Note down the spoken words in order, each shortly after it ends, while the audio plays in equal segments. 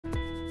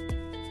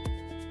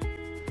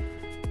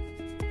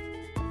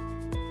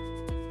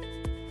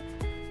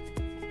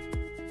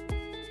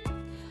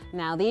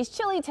Now, these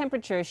chilly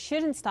temperatures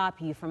shouldn't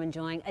stop you from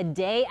enjoying a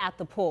day at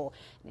the pool.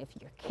 And if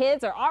your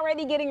kids are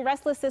already getting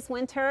restless this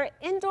winter,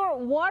 indoor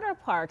water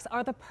parks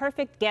are the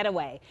perfect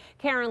getaway.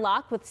 Karyn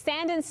Locke with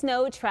Sand and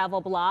Snow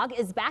Travel Blog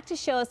is back to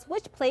show us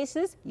which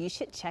places you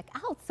should check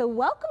out. So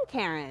welcome,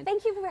 Karyn.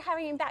 Thank you for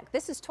having me back.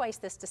 This is twice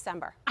this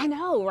December. I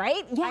know,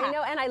 right? Yeah. I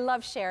know, and I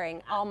love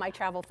sharing all my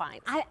travel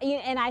finds.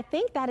 And I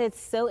think that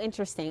it's so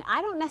interesting.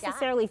 I don't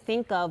necessarily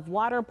think of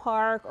water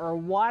park or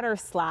water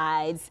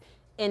slides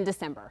in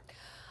December.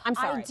 I'm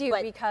sorry. I do,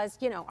 because,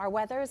 you know, our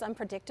weather is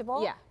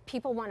unpredictable. Yeah.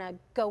 People want to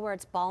go where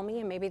it's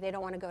balmy, and maybe they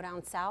don't want to go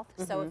down south.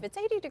 So if it's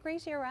 80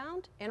 degrees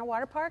year-round in a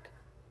water park,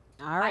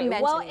 all right.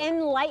 Well,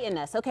 enlighten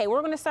us. Okay,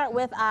 we're going to start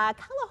with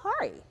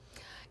Kalahari.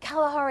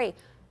 Kalahari,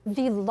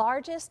 the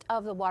largest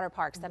of the water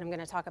parks that I'm going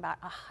to talk about,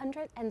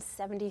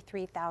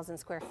 173,000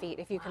 square feet,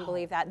 if you can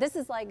believe that. This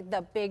is like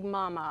the big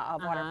mama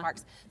of water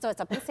parks. So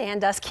it's up in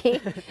Sandusky.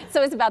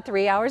 So it's about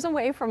 3 hours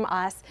away from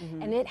us,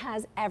 and it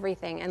has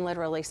everything and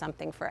literally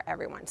something for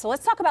everyone. So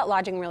let's talk about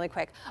lodging really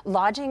quick.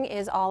 Lodging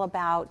is all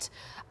about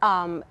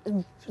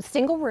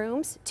single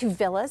rooms to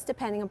villas,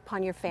 depending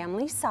upon your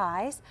family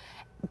size.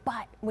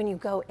 But when you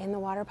go in the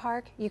water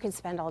park, you can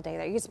spend all day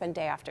there. You can spend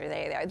day after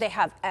day there. They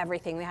have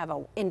everything. They have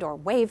an indoor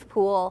wave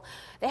pool.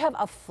 They have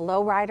a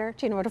flow rider.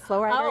 Do you know what a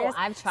flow rider is? Oh,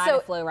 I've tried a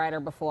flow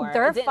rider before.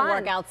 They're it didn't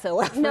work out so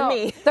well for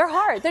me. They're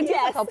hard. They're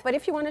difficult. But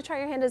if you want to try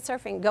your hand at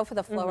surfing, go for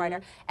the flow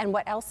rider. And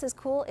what else is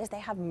cool is they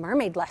have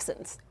mermaid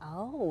lessons.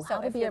 Oh, so how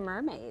to be a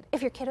mermaid.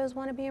 If your kiddos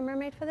want to be a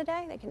mermaid for the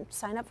day, they can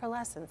sign up for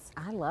lessons.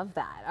 I love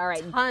that. All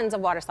right. Tons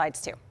of water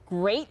slides too.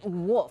 Great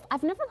Wolf.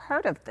 I've never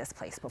heard of this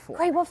place before.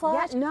 Great Wolf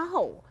Lodge? Yeah,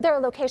 no. There are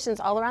locations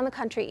all around the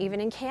country,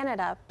 even in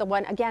Canada. The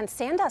one, again,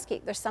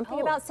 Sandusky. There's something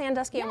about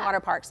Sandusky and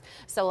water parks.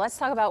 So let's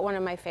talk about one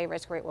of my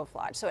favorites, Great Wolf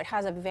Lodge. So it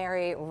has a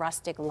very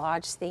rustic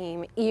lodge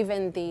theme.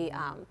 Even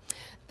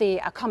the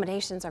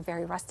accommodations are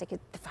very rustic.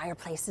 The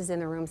fireplaces in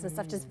the rooms and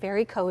stuff, just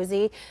very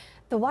cozy.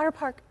 The water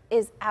park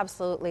is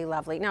absolutely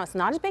lovely. Now, it's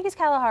not as big as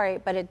Kalahari,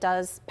 but it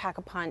does pack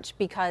a punch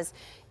because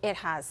it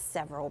has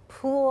several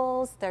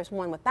pools. There's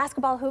one with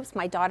basketball hoops.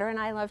 My daughter and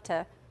I love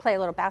to play a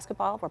little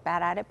basketball. We're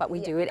bad at it, but we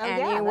do it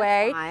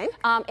anyway. Yeah, that's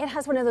fine. It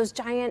has one of those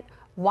giant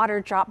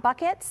water drop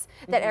buckets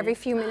that every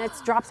few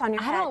minutes drops on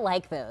your head. I don't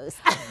like those.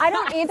 I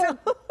don't either,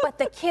 but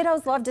the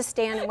kiddos love to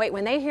stand and wait.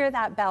 When they hear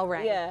that bell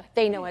ring,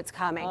 they know it's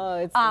coming. Oh,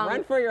 it's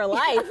run for your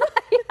life.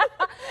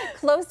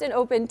 Closed and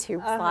open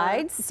tube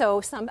slides,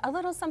 so a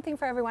little something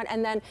for everyone.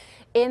 And then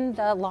in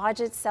the lodge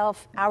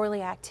itself,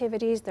 hourly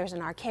activities, there's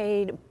an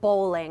arcade,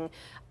 bowling,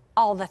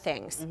 all the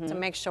things. So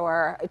make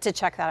sure to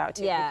check that out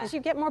too, because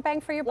you get more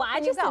bang for your buck. Well, I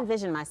just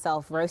envision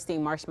myself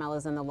roasting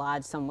marshmallows in the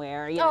lodge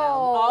somewhere, you know,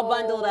 all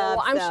bundled up.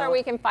 I'm sure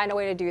we can find a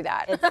way to do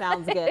that. It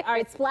sounds good. All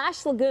right,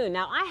 Splash Lagoon.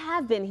 Now, I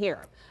have been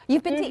here.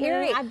 You've been to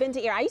Erie? I've been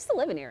to Erie. I used to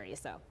live in Erie,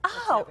 so.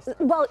 Oh,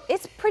 well,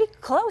 it's pretty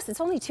close. It's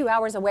only 2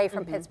 hours away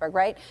from Pittsburgh,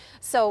 right?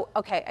 So,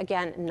 okay,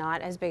 again,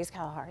 not as big as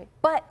Kalahari,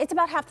 but it's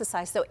about half the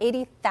size, so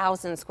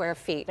 80,000 square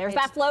feet. There's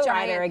that flow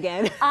rider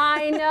again.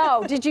 I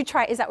know. Did you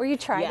try? Is that where you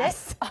tried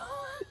it?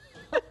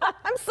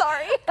 I'm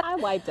sorry. I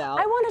wiped out.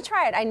 I want to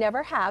try it. I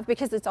never have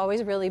because it's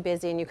always really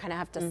busy and you kind of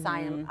have to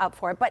sign up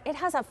for it. But it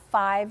has a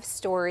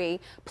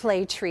 5-story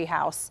play tree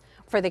house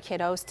for the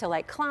kiddos to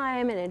like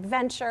climb and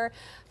adventure.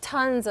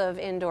 Tons of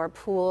indoor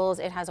pools.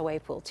 It has a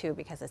wave pool too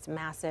because it's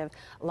massive.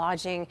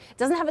 Lodging. It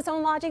doesn't have its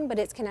own lodging, but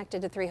it's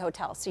connected to 3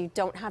 hotels, so you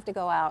don't have to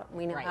go out.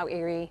 We know how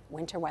Erie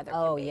winter weather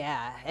can be.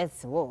 Yeah,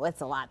 it's a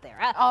lot there.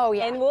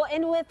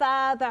 And with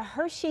the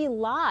Hershey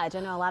Lodge,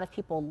 I know a lot of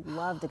people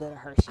love to go to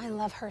Hershey. I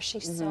love Hershey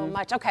so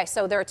much. Okay,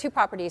 so there are 2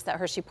 properties that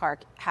Hershey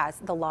Park has: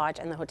 the lodge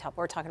and the hotel.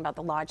 We're talking about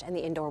the lodge and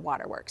the indoor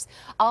waterworks.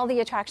 All the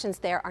attractions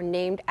there are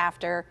named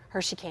after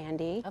Hershey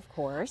candy. Of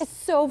course. It's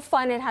so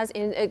fun. It has,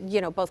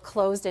 both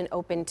closed and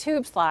open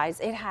tube slides.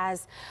 It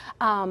has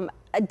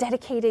a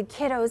dedicated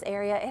kiddos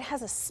area. It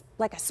has a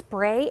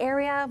spray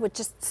area with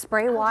just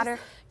spray water.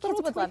 Kids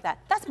would love that.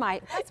 That's my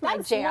jam.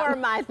 That's more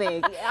my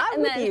thing.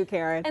 I'm with you,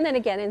 Karyn. And then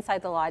again,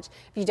 inside the lodge,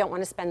 if you don't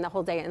want to spend the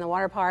whole day in the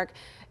water park,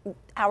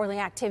 hourly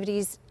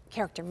activities,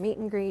 character meet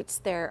and greets.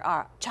 There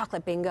are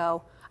chocolate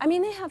bingo. I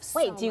mean, they have so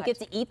Wait, do you get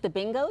to eat the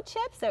bingo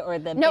chips or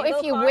the No, bingo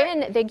if you card?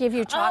 win, they give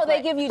you chocolate. Oh,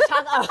 they give you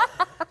chocolate.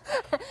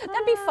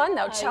 That'd be fun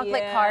though,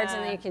 chocolate cards,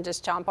 and then you can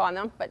just chomp on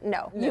them. But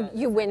no,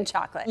 you win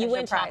chocolate. You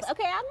win prize. chocolate.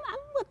 Okay, I'm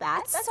with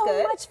that. It's That's so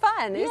good. much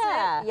fun, isn't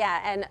it?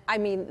 Yeah, and I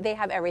mean, they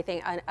have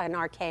everything: an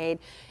arcade,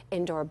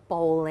 indoor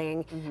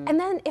bowling, and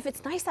then if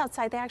it's nice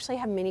outside, they actually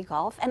have mini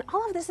golf, and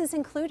all of this is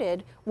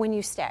included when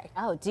you stay.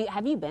 Oh,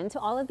 have you been to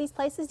all of these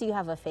places? Do you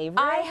have a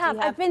favorite? I have.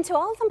 I've been to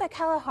all of them but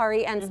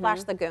Kalahari and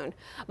Splash Lagoon.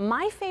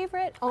 My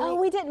favorite.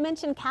 We didn't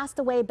mention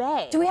Castaway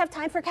Bay. Do we have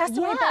time for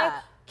Castaway Bay?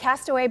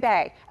 Castaway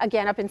Bay,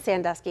 again up in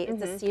Sandusky.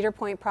 It's a Cedar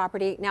Point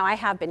property. Now I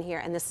have been here,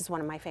 and this is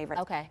one of my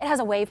favorites. Okay. It has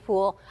a wave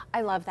pool.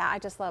 I love that. I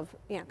just love,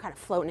 kind of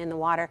floating in the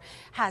water.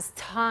 Has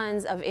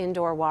tons of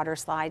indoor water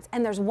slides,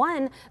 and there's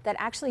one that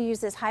actually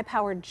uses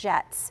high-powered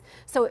jets.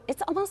 So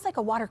it's almost like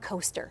a water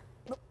coaster.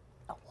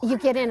 You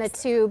get in a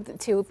tube,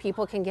 2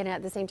 people can get in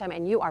at the same time,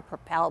 and you are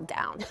propelled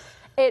down.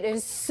 It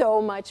is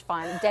so much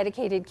fun.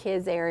 Dedicated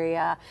kids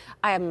area.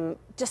 I'm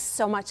just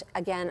so much,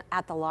 again,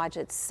 at the lodge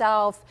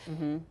itself.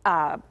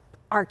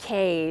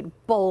 Arcade,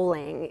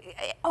 bowling.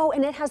 Oh,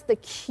 and it has the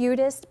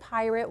cutest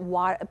pirate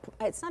water.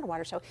 It's not a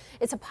water show.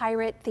 It's a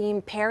pirate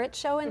themed parrot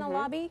show in the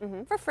lobby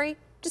for free.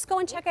 Just go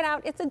and check it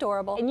out. It's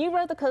adorable. And you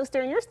rode the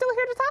coaster, and you're still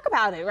here to talk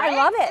about it, right? I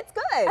love it. It's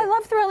good. I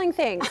love thrilling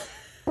things.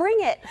 Bring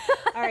it.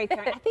 All right,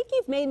 Karyn, I think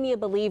you've made me a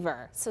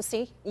believer. So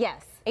see,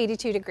 Yes.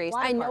 82 degrees.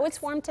 Water I know parks.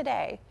 it's warm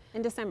today,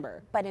 In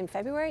December. but in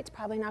February it's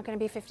probably not going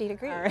to be 50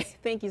 degrees. All right.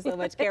 Thank you so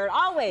much, Karyn.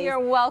 Always. You're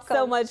welcome.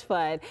 So much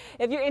fun.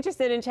 If you're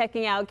interested in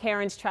checking out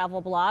Karyn's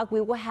travel blog,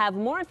 we will have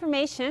more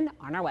information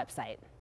on our website.